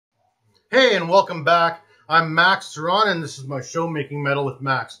Hey, and welcome back. I'm Max Turan, and this is my show, Making Metal with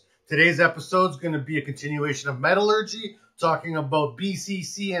Max. Today's episode is going to be a continuation of Metallurgy, talking about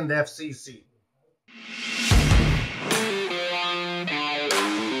BCC and FCC.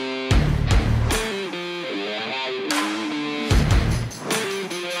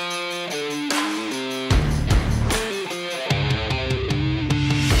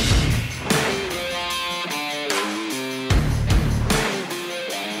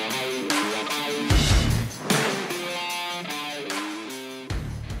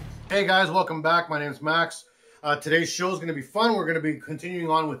 Hey guys, welcome back. My name's Max. Today's show is going to be fun. We're going to be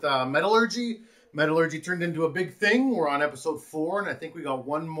continuing on with Metallurgy. Metallurgy turned into a big thing. We're on episode 4, and I think we got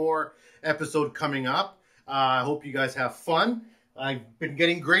one more episode coming up. I hope you guys have fun. I've been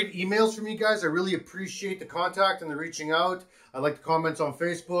getting great emails from you guys. I really appreciate the contact and the reaching out. I like the comments on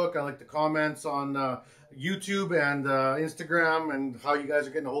Facebook. I like the comments on YouTube and Instagram, and how you guys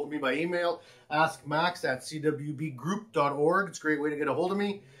are getting a hold of me by email. Askmax at CWBgroup.org. It's a great way to get a hold of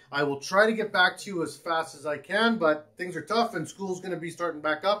me. I will try to get back to you as fast as I can, but things are tough and school's going to be starting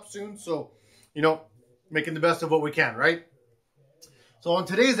back up soon. So, making the best of what we can, right? So on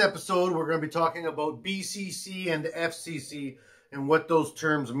today's episode, we're going to be talking about BCC and FCC and what those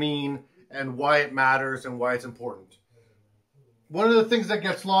terms mean and why it matters and why it's important. One of the things that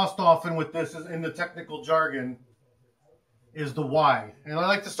gets lost often with this is in the technical jargon is the why. And I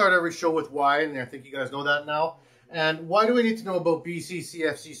like to start every show with why, and I think you guys know that now. And why do we need to know about BCC,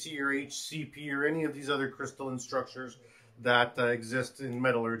 FCC, or HCP, or any of these other crystalline structures that exist in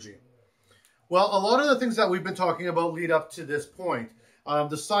metallurgy? Well, a lot of the things that we've been talking about lead up to this point.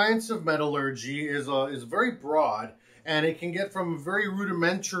 The science of metallurgy is very broad, and it can get from a very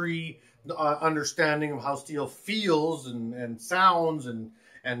rudimentary understanding of how steel feels and sounds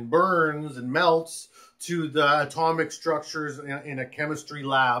and burns and melts to the atomic structures in a chemistry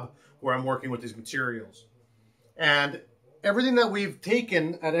lab where I'm working with these materials. And everything that we've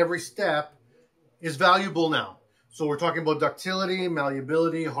taken at every step is valuable now. So we're talking about ductility,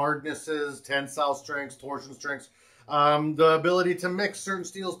 malleability, hardnesses, tensile strengths, torsion strengths, the ability to mix certain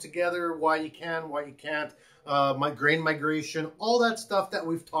steels together, why you can, why you can't, grain migration, all that stuff that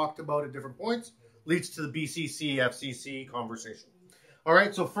we've talked about at different points leads to the BCC, FCC conversation. All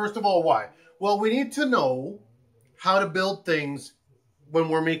right, so first of all, why? Well, we need to know how to build things when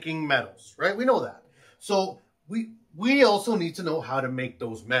we're making metals, right? We know that. So we also need to know how to make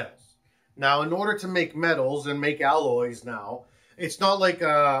those metals. Now, in order to make metals and make alloys now, it's not like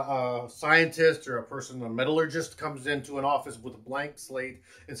a scientist or a metallurgist comes into an office with a blank slate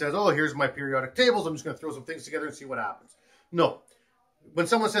and says, oh, here's my periodic tables. I'm just going to throw some things together and see what happens. No. When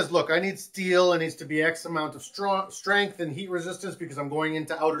someone says, look, I need steel, it needs to be X amount of strength and heat resistance because I'm going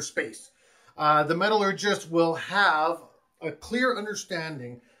into outer space. The metallurgist will have a clear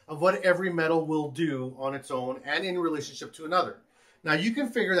understanding of what every metal will do on its own and in relationship to another. Now, you can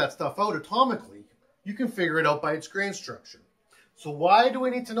figure that stuff out atomically. You can figure it out by its grain structure. So why do we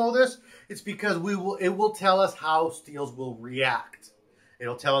need to know this? It's because it will tell us how steels will react.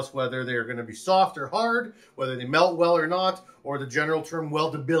 It'll tell us whether they're going to be soft or hard, whether they melt well or not, or the general term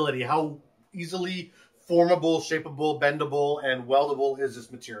weldability, how easily formable, shapeable, bendable, and weldable is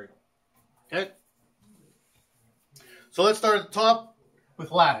this material. Okay? So let's start at the top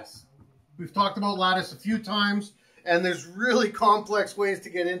with lattice. We've talked about lattice a few times, and there's really complex ways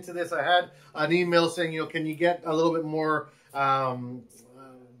to get into this. I had an email saying, can you get a little bit more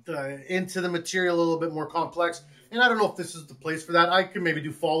into the material, a little bit more complex? And I don't know if this is the place for that. I could maybe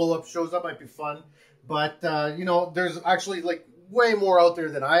do follow-up shows. That might be fun. But, there's actually way more out there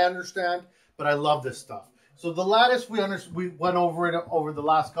than I understand, but I love this stuff. So the lattice, we went over it over the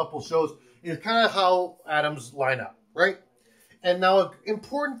last couple shows, is kind of how atoms line up, right? And now an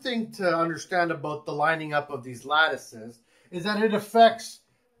important thing to understand about the lining up of these lattices is that it affects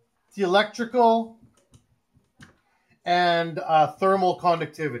the electrical and thermal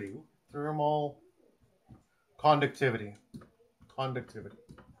conductivity. Thermal conductivity.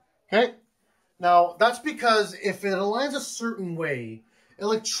 Okay? Now, that's because if it aligns a certain way,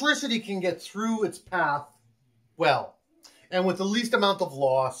 electricity can get through its path well, and with the least amount of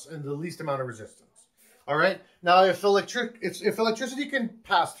loss and the least amount of resistance. All right. Now, if electricity can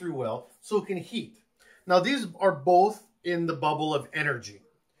pass through well, so can heat. Now, these are both in the bubble of energy.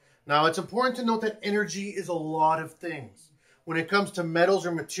 Now, it's important to note that energy is a lot of things. When it comes to metals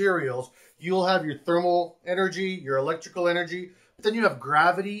or materials, you'll have your thermal energy, your electrical energy, but then you have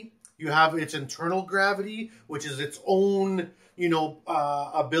gravity. You have its internal gravity, which is its own,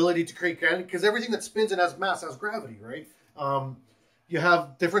 ability to create gravity, because everything that spins and has mass has gravity, right? You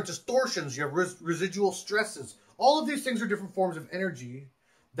have different distortions. You have residual stresses. All of these things are different forms of energy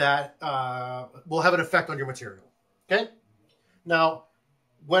that will have an effect on your material. Okay? Now,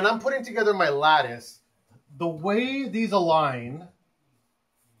 when I'm putting together my lattice, the way these align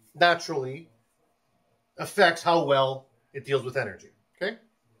naturally affects how well it deals with energy. Okay?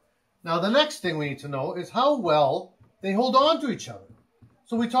 Now, the next thing we need to know is how well they hold on to each other.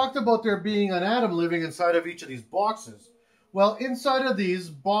 So we talked about there being an atom living inside of each of these boxes. Well, inside of these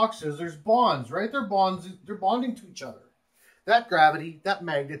boxes, there's bonds, right? They're bonding to each other. That gravity, that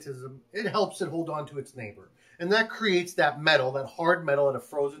magnetism, it helps it hold on to its neighbor. And that creates that metal, that hard metal at a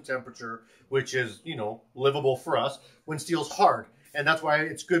frozen temperature, which is, you know, livable for us when steel's hard. And that's why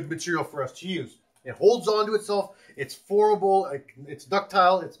it's good material for us to use. It holds on to itself, it's formable, it's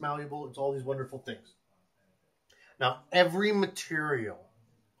ductile, it's malleable, it's all these wonderful things. Now, every material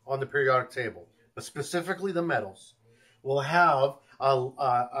on the periodic table, but specifically the metals, will have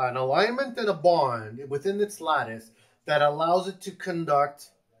an alignment and a bond within its lattice that allows it to conduct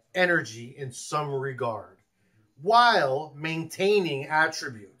energy in some regard, while maintaining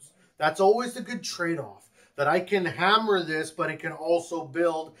attributes. That's always the good trade-off, that I can hammer this, but it can also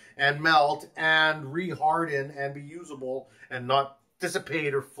build and melt and re-harden and be usable and not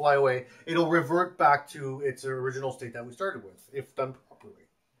dissipate or fly away. It'll revert back to its original state that we started with, if done properly.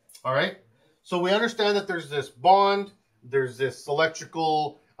 All right? So we understand that there's this bond, there's this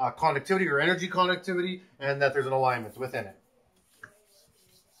electrical conductivity or energy conductivity, and that there's an alignment within it.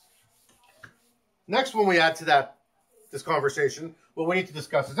 Next, when we add to this conversation, what we need to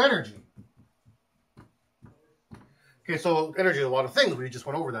discuss is energy. Okay, so energy is a lot of things. We just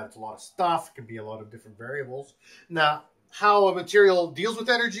went over that. It's a lot of stuff. It can be a lot of different variables. Now, how a material deals with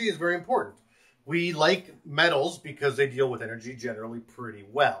energy is very important. We like metals because they deal with energy generally pretty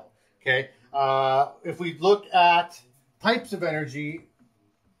well. Okay, if we look at types of energy,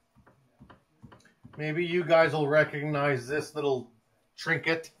 maybe you guys will recognize this little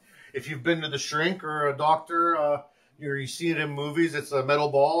trinket. If you've been to the shrink or a doctor, you see it in movies. It's a metal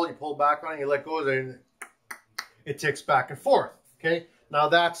ball. You pull back on it, you let go, and it ticks back and forth. Okay, now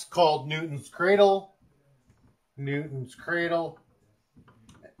that's called Newton's cradle. Newton's cradle.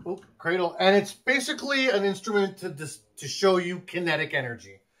 Cradle, and it's basically an instrument to show you kinetic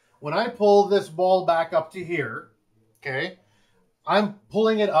energy. When I pull this ball back up to here, okay, I'm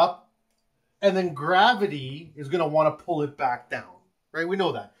pulling it up, and then gravity is going to want to pull it back down, right? We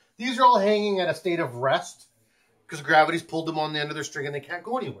know that. These are all hanging at a state of rest because gravity's pulled them on the end of their string and they can't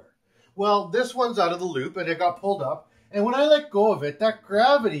go anywhere. Well, this one's out of the loop and it got pulled up, and when I let go of it, that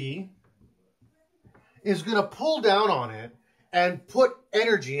gravity is going to pull down on it and put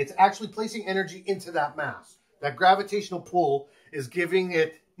energy. It's actually placing energy into that mass. That gravitational pull is giving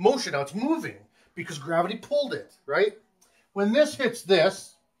it motion. Now it's moving because gravity pulled it, right? When this hits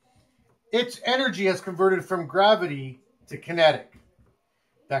this, its energy has converted from gravity to kinetic.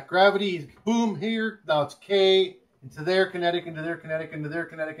 That gravity is boom here, now it's K, into there, kinetic, into there, kinetic, into there,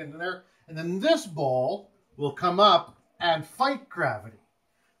 kinetic, into there. And then this ball will come up and fight gravity.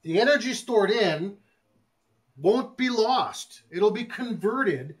 The energy stored in won't be lost. It'll be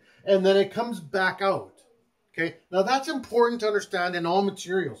converted, and then it comes back out. Okay, now that's important to understand in all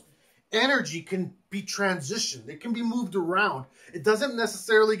materials. Energy can be transitioned. It can be moved around. It doesn't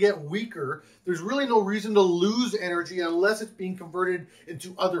necessarily get weaker. There's really no reason to lose energy unless it's being converted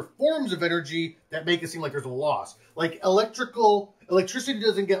into other forms of energy that make it seem like there's a loss. Like electricity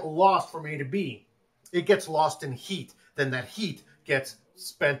doesn't get lost from A to B. It gets lost in heat. Then that heat gets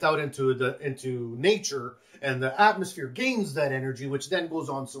spent out into nature, and the atmosphere gains that energy, which then goes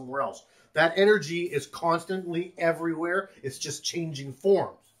on somewhere else. That energy is constantly everywhere. It's just changing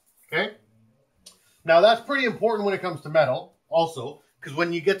forms. Okay? Now, that's pretty important when it comes to metal also, because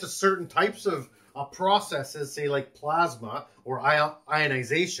when you get to certain types of processes, say like plasma or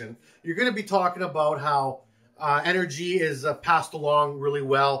ionization, you're going to be talking about how energy is passed along really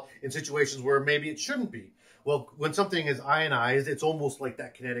well in situations where maybe it shouldn't be. Well, when something is ionized, it's almost like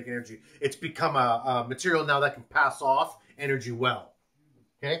that kinetic energy. It's become a material now that can pass off energy well.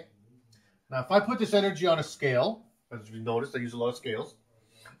 Okay? Now, if I put this energy on a scale, as you noticed, I use a lot of scales.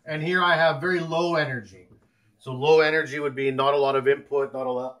 And here I have very low energy. So low energy would be not a lot of input, not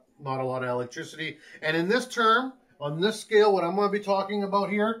a lot of electricity. And in this term, on this scale, what I'm going to be talking about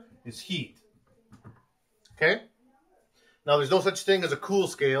here is heat. Okay? Now, there's no such thing as a cool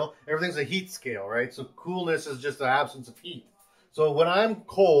scale. Everything's a heat scale, right? So coolness is just the absence of heat. So when I'm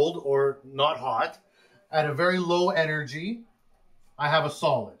cold or not hot, at a very low energy, I have a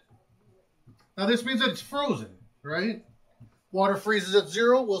solid. Now, this means that it's frozen, right? Water freezes at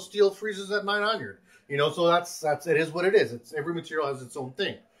 0, well, steel freezes at 900. You know, so that's it is what it is. Every material has its own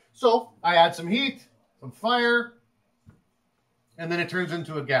thing. So I add some heat, some fire, and then it turns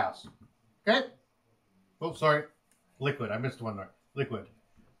into a gas. Okay? Oh, sorry. Liquid. I missed one there. Liquid.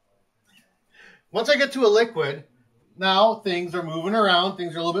 Once I get to a liquid, now things are moving around.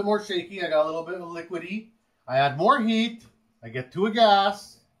 Things are a little bit more shaky. I got a little bit of liquidy. I add more heat. I get to a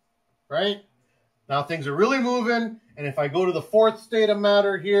gas, right? Now things are really moving. And if I go to the fourth state of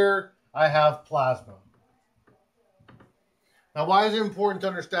matter here, I have plasma. Now, why is it important to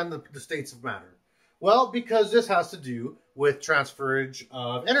understand the states of matter? Well, because this has to do with transferage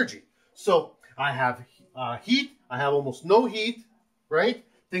of energy. So I have heat. I have almost no heat, right?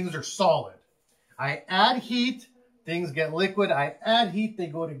 Things are solid. I add heat. Things get liquid. I add heat. They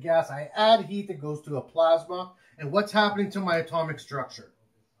go to gas. I add heat. It goes to a plasma. And what's happening to my atomic structure?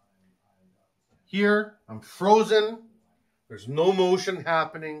 Here, I'm frozen. There's no motion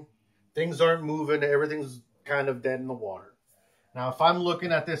happening. Things aren't moving. Everything's kind of dead in the water. Now, if I'm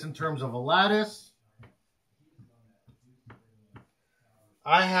looking at this in terms of a lattice,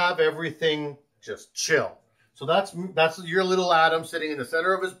 I have everything just chill. So that's your little atom sitting in the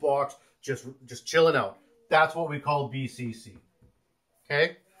center of his box, just chilling out. That's what we call BCC.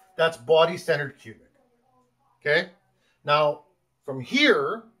 Okay? That's body-centered cubic. Okay? Now, from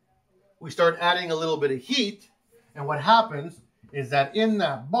here, we start adding a little bit of heat, and what happens is that in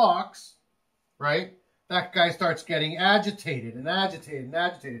that box, right, that guy starts getting agitated and agitated and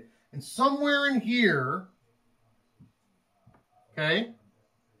agitated. And somewhere in here, okay,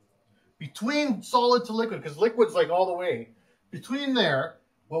 between solid to liquid, because liquid's like all the way, between there,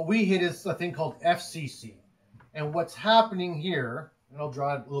 what we hit is a thing called FCC. And what's happening here, and I'll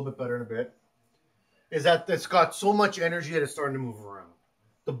draw it a little bit better in a bit, is that it's got so much energy that it's starting to move around.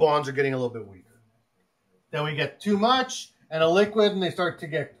 The bonds are getting a little bit weaker. Then we get too much, and a liquid, and they start to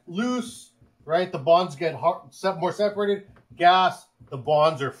get loose. Right, the bonds get more separated. Gas, the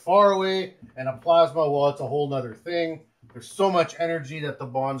bonds are far away. And a plasma, well, it's a whole nother thing. There's so much energy that the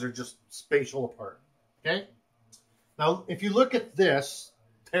bonds are just spatial apart. Okay? Now, if you look at this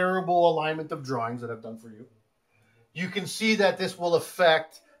terrible alignment of drawings that I've done for you, you can see that this will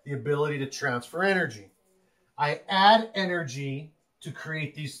affect the ability to transfer energy. I add energy to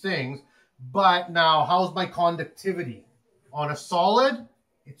create these things, but now how's my conductivity? On a solid,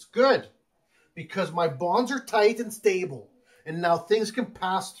 it's good, because my bonds are tight and stable. And now things can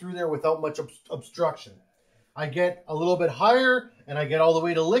pass through there without much obstruction. I get a little bit higher, and I get all the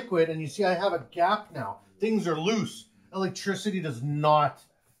way to liquid, and you see I have a gap now. Things are loose. Electricity does not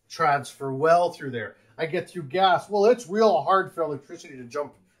transfer well through there. I get through gas. Well, it's real hard for electricity to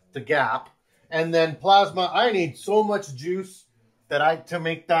jump the gap. And then plasma, I need so much juice that to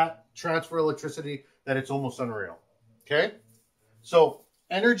make that transfer electricity that it's almost unreal. Okay? So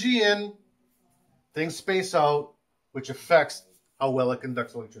energy in, things space out, which affects how well it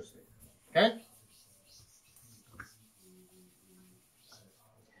conducts electricity. Okay?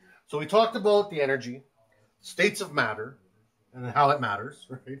 So we talked about the energy, states of matter, and how it matters,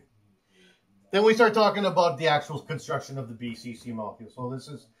 right? Then we start talking about the actual construction of the BCC molecule. So this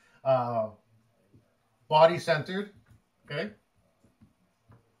is body-centered, okay?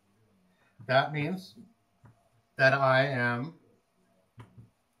 That means that I am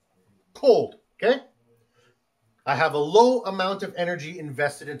cold. Okay? I have a low amount of energy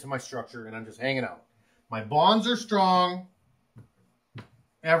invested into my structure, and I'm just hanging out. My bonds are strong.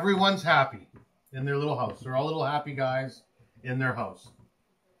 Everyone's happy in their little house. They're all little happy guys in their house.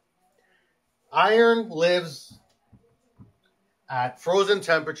 Iron lives at frozen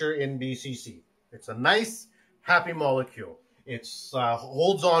temperature in BCC. It's a nice, happy molecule. It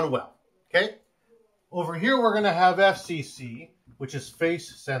holds on well. Okay? Over here, we're going to have FCC, which is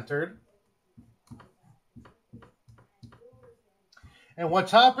face-centered. And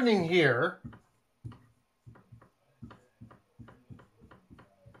what's happening here,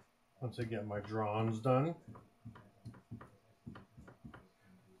 once I get my drawings done,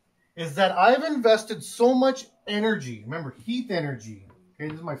 is that I've invested so much energy. Remember, heat energy. Okay,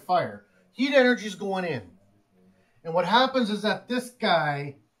 this is my fire. Heat energy is going in. And what happens is that this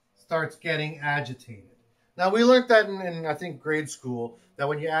guy starts getting agitated. Now, we learned that in I think, grade school, that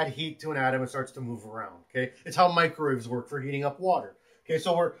when you add heat to an atom, it starts to move around. Okay, it's how microwaves work for heating up water. Okay,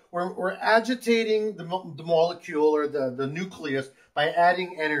 so we're agitating the molecule or the nucleus by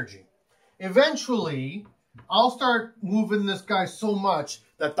adding energy. Eventually, I'll start moving this guy so much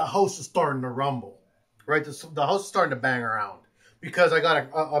that the house is starting to rumble, right? The house is starting to bang around because I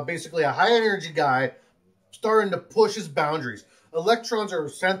got basically a high energy guy starting to push his boundaries. Electrons are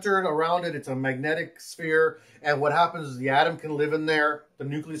centered around it. It's a magnetic sphere. And what happens is the atom can live in there. The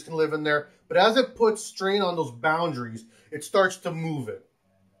nucleus can live in there. But as it puts strain on those boundaries, it starts to move it.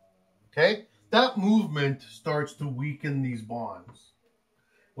 Okay? that movement starts to weaken these bonds,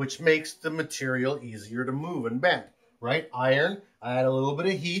 which makes the material easier to move and bend, right? Iron, I add a little bit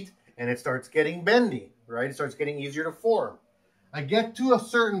of heat, and it starts getting bendy, right? It starts getting easier to form. I get to a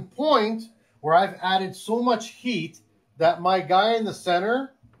certain point where I've added so much heat that my guy in the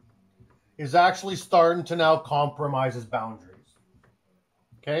center is actually starting to now compromise his boundaries,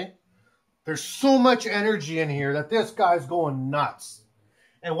 okay? There's so much energy in here that this guy's going nuts.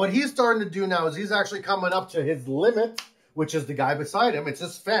 And what he's starting to do now is he's actually coming up to his limit, which is the guy beside him. It's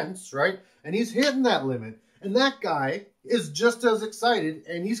his fence, right? And he's hitting that limit. And that guy is just as excited,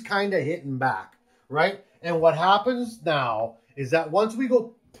 and he's kind of hitting back, right? And what happens now is that once we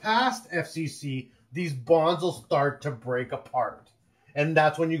go past FCC, these bonds will start to break apart. And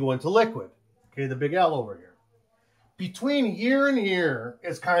that's when you go into liquid. Okay, the big L over here. Between here and here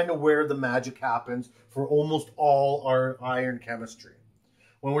is kind of where the magic happens for almost all our iron chemistry.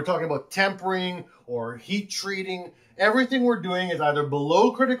 When we're talking about tempering or heat treating, everything we're doing is either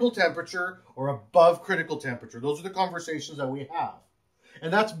below critical temperature or above critical temperature. Those are the conversations that we have.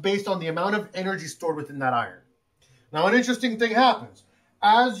 And that's based on the amount of energy stored within that iron. Now, an interesting thing happens.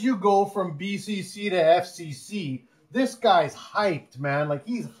 As you go from BCC to FCC, this guy's hyped, man. Like,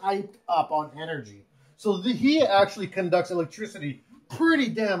 he's hyped up on energy. So he actually conducts electricity pretty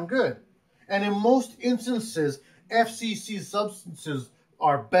damn good. And in most instances, FCC substances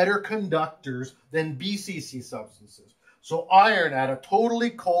are better conductors than BCC substances. So iron at a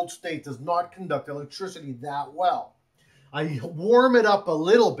totally cold state does not conduct electricity that well. I warm it up a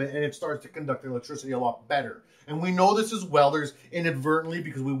little bit and it starts to conduct electricity a lot better. And we know this as welders inadvertently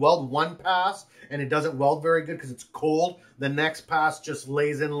because we weld one pass and it doesn't weld very good because it's cold. The next pass just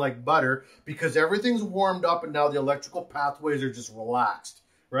lays in like butter because everything's warmed up and now the electrical pathways are just relaxed,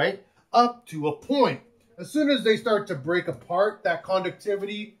 right? Up to a point. As soon as they start to break apart, that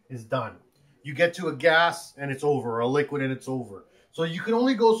conductivity is done. You get to a gas and it's over, or a liquid and it's over. So you can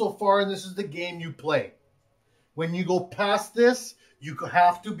only go so far, and this is the game you play. When you go past this, you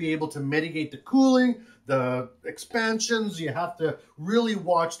have to be able to mitigate the cooling, the expansions. You have to really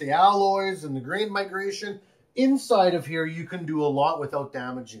watch the alloys and the grain migration. Inside of here, you can do a lot without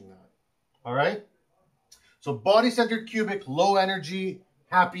damaging that. All right? So body-centered cubic, low energy,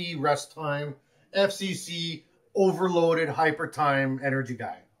 happy rest time. FCC, overloaded, hyper time energy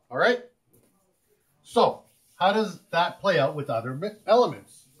guy. All right? So how does that play out with other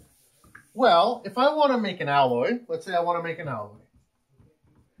elements? Well, if I want to make an alloy, let's say I want to make an alloy,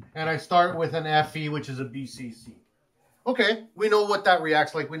 and I start with an Fe, which is a BCC. Okay, we know what that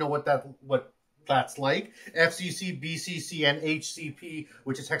reacts like. We know what that's like. FCC, BCC, and HCP,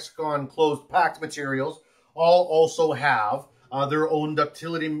 which is hexagon closed packed materials, all also have their own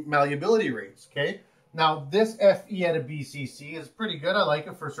ductility malleability rates, okay? Now, this Fe at a BCC is pretty good. I like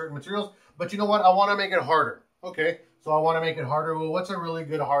it for certain materials. But you know what? I want to make it harder. Okay, so I want to make it harder. Well, what's a really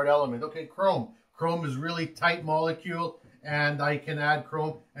good hard element? Okay, chrome. Chrome is really tight molecule, and I can add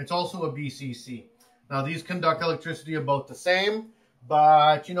chrome. It's also a BCC. Now, these conduct electricity about the same,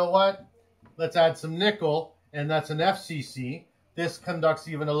 but you know what? Let's add some nickel, and that's an FCC. This conducts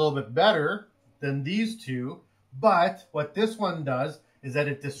even a little bit better than these two, but what this one does is that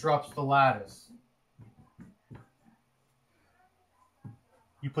it disrupts the lattice.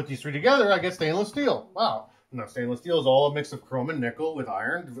 You put these three together, I get stainless steel. Wow. Now, stainless steel is all a mix of chrome and nickel with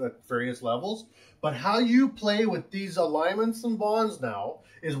iron at various levels. But how you play with these alignments and bonds now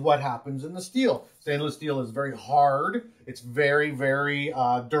is what happens in the steel. Stainless steel is very hard. It's very, very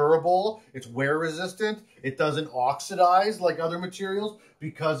durable. It's wear resistant. It doesn't oxidize like other materials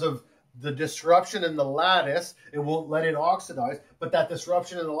because of the disruption in the lattice. It won't let it oxidize. But that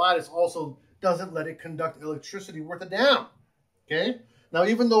disruption in the lattice also doesn't let it conduct electricity worth a damn. Okay? Now,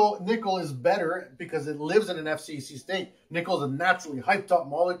 even though nickel is better because it lives in an FCC state, nickel is a naturally hyped up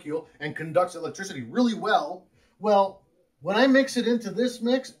molecule and conducts electricity really well. Well, when I mix it into this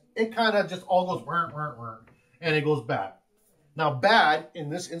mix, it kind of just all goes and it goes bad. Now, bad in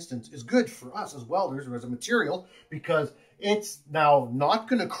this instance is good for us as welders or as a material because it's now not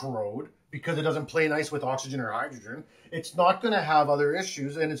going to corrode because it doesn't play nice with oxygen or hydrogen. It's not going to have other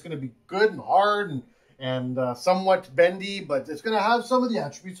issues, and it's going to be good and hard and somewhat bendy, but it's going to have some of the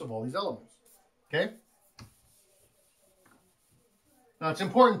attributes of all these elements, okay? Now, it's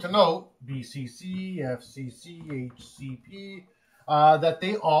important to note, BCC, FCC, HCP, that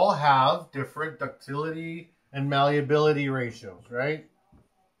they all have different ductility and malleability ratios, right?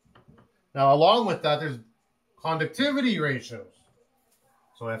 Now, along with that, there's conductivity ratios.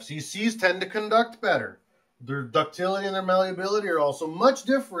 So FCCs tend to conduct better. Their ductility and their malleability are also much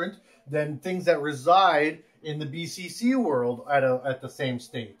different than things that reside in the BCC world at the same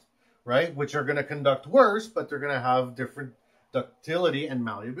state. right? Which are going to conduct worse, but they're going to have different ductility and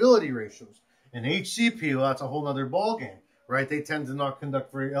malleability ratios. And HCP, well, that's a whole other ballgame, right? They tend to not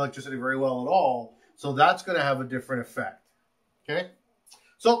conduct electricity very well at all. So that's going to have a different effect, okay?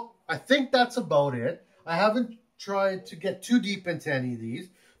 So I think that's about it. I haven't tried to get too deep into any of these,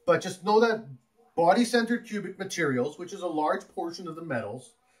 but just know that body-centered cubic materials, which is a large portion of the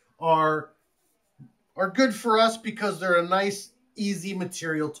metals, are good for us because they're a nice, easy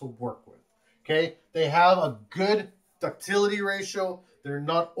material to work with, okay? They have a good ductility ratio. They're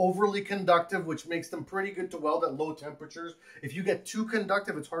not overly conductive, which makes them pretty good to weld at low temperatures. If you get too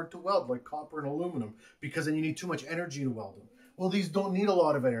conductive, it's hard to weld, like copper and aluminum, because then you need too much energy to weld them. Well, these don't need a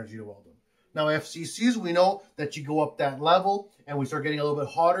lot of energy to weld them. Now, FCCs, we know that you go up that level, and we start getting a little bit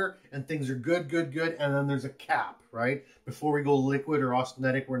hotter, and things are good, and then there's a cap, right? Before we go liquid or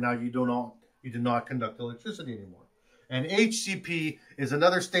austenitic, where now you do not conduct electricity anymore. And HCP is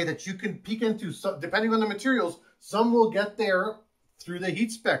another state that you can peek into, so depending on the materials. Some will get there through the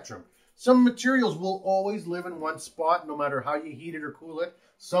heat spectrum. Some materials will always live in one spot, no matter how you heat it or cool it.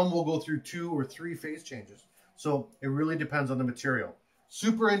 Some will go through 2 or 3 phase changes. So it really depends on the material.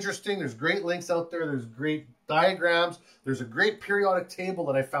 Super interesting. There's great links out there. There's great diagrams. There's a great periodic table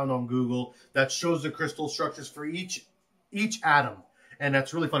that I found on Google that shows the crystal structures for each atom. And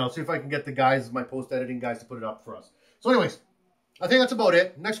that's really fun. I'll see if I can get the guys, my post-editing guys, to put it up for us. So anyways, I think that's about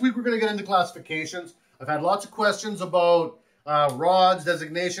it. Next week, we're going to get into classifications. I've had lots of questions about rods,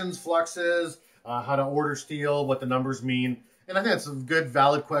 designations, fluxes, how to order steel, what the numbers mean. And I think that's some good,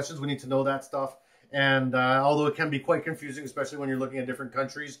 valid questions. We need to know that stuff. And although it can be quite confusing, especially when you're looking at different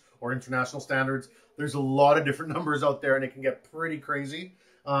countries or international standards, there's a lot of different numbers out there, and it can get pretty crazy.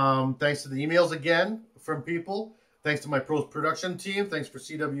 Thanks to the emails again from people. Thanks to my post-production team. Thanks for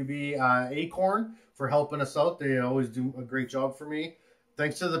CWBi Acorn for helping us out. They always do a great job for me.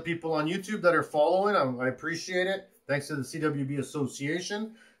 Thanks to the people on YouTube that are following. I appreciate it. Thanks to the CWB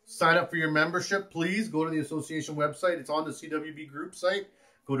Association. Sign up for your membership, please. Go to the association website. It's on the CWB group site.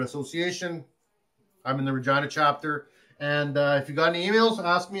 Go to association. I'm in the Regina chapter. And if you got any emails,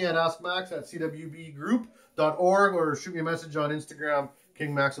 ask me at askmax@cwbgroup.org or shoot me a message on Instagram,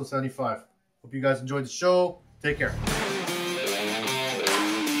 KingMaxwell75. Hope you guys enjoyed the show. Take care.